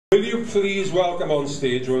Will you please welcome on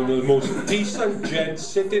stage one of the most decent gents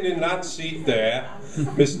sitting in that seat there,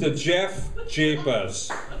 Mr. Jeff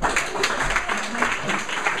Japers.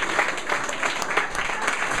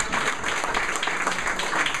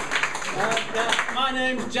 My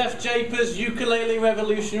name's Jeff Japers, ukulele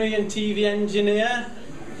revolutionary and TV engineer.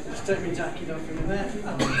 Just take my jacket off in a minute.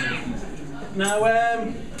 Now,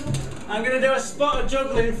 I'm going to do a spot of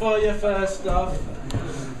juggling for you first off.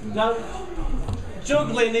 Now,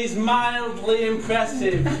 juggling is mildly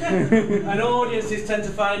impressive, and audiences tend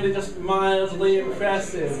to find it just mildly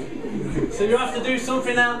impressive. So you have to do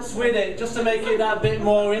something else with it, just to make it that bit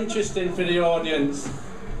more interesting for the audience.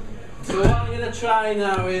 So what I'm going to try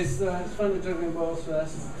now is, let's find the juggling balls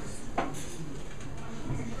first.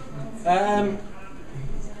 At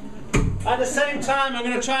the same time, I'm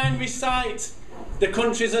going to try and recite the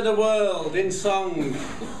countries of the world in song.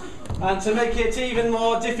 And to make it even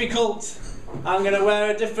more difficult, I'm going to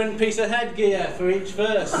wear a different piece of headgear for each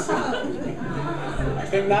verse. I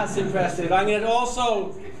think that's impressive. I'm going to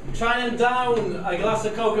also try and down a glass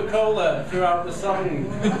of Coca-Cola throughout the song.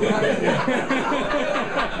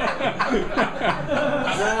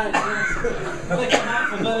 Right, click on that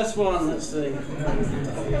for verse one, let's see.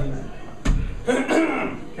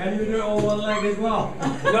 Can you do it on one leg as well?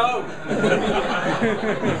 No!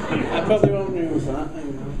 I probably won't use that.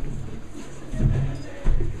 Hang on.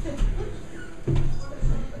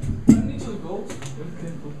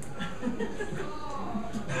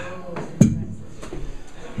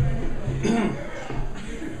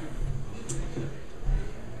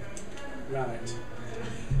 Right.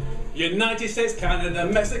 United States, Canada,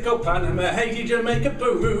 Mexico, Panama, Haiti, Jamaica,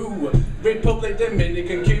 Peru, Republic,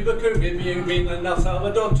 Dominican, Cuba, Caribbean, Greenland, El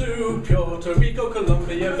Salvador, too, Puerto Rico,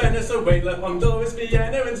 Colombia, Venezuela, Honduras,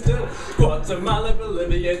 Vienna, and still Guatemala,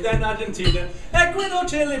 Bolivia, then Argentina, Ecuador,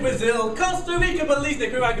 Chile, Brazil, Costa Rica, Belize,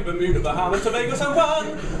 Nicaragua, Bermuda, Bahamas, Tobago, San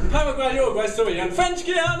Juan, Paraguay, Uruguay, Suriname, French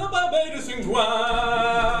Guiana, Barbados, and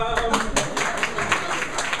Guam.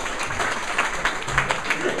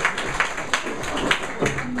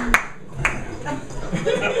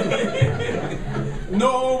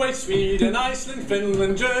 Norway, Sweden, Iceland,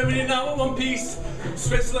 Finland, Germany now in one piece.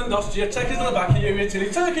 Switzerland, Austria, Czechoslovakia, Italy,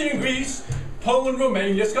 Turkey and Greece. Poland,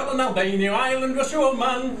 Romania, Scotland, Albania, Ireland, Russia,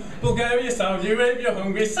 Oman, Bulgaria, Saudi Arabia,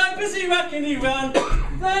 Hungary, Cyprus, Iraq and Iran.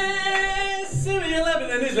 There's Syria,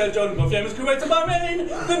 Lebanon, Israel, Jordan, both Yemen, Kuwait and Bahrain.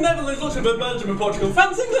 The Netherlands, Luxembourg, Belgium and Portugal,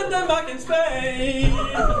 France, England, Denmark and Spain.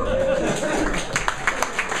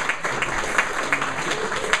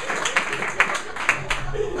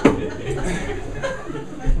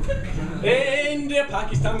 India,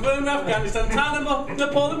 Pakistan, Burma, Afghanistan, Panama,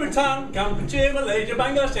 Nepal and Bhutan, Cambodia, Malaysia,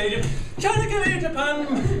 Bangladesh, Asia, China, Korea, Japan,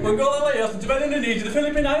 Mongolia, Laos, Tibet, Indonesia, the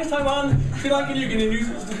Philippines, Islands, Taiwan, Sri Lanka, New Guinea,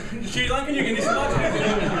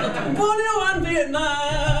 Borneo and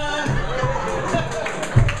Vietnam.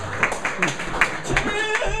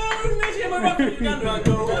 Tunisia, Morocco, Uganda,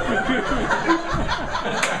 Angola.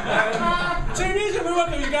 Tunisia,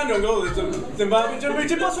 Morocco, Uganda, Angola, Zimbabwe,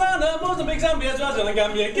 Djibouti, Botswana, Mozambique, Zambia, Swaziland,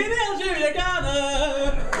 Gambia, Guinea, Algeria, Ghana.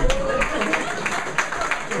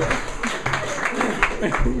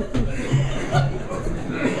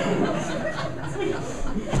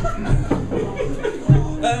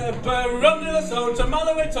 Burundi, Lesotho,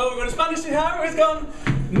 Malawi, Togo, the Spanish Sahara is gone.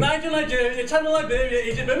 Nigeria, Chad, Liberia,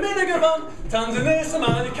 Egypt, Bermuda, Gabon, Tanzania,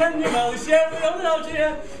 Somalia, Kenya, Mali, Sierra Leone, and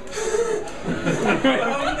Algeria.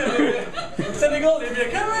 Senegal, Libya,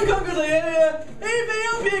 Cameroon, Congo, Zaire,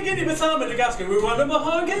 Ethiopia, Guinea, Bissau, Madagascar, Rwanda,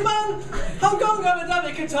 Mohammed, Man, Hong Kong, Abu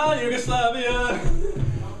Dhabi, Qatar, Yugoslavia.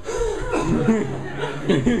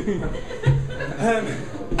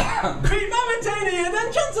 Crete, Mauritania, then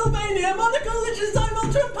Transylvania, Monaco, Liechtenstein,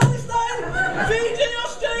 Malta, and Palestine, Fiji,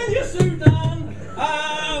 Australia, Sudan,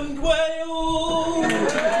 and Wales.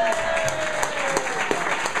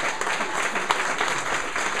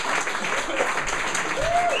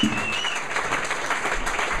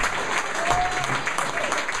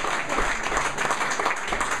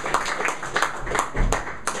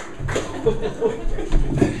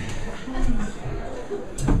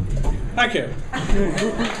 Thank you.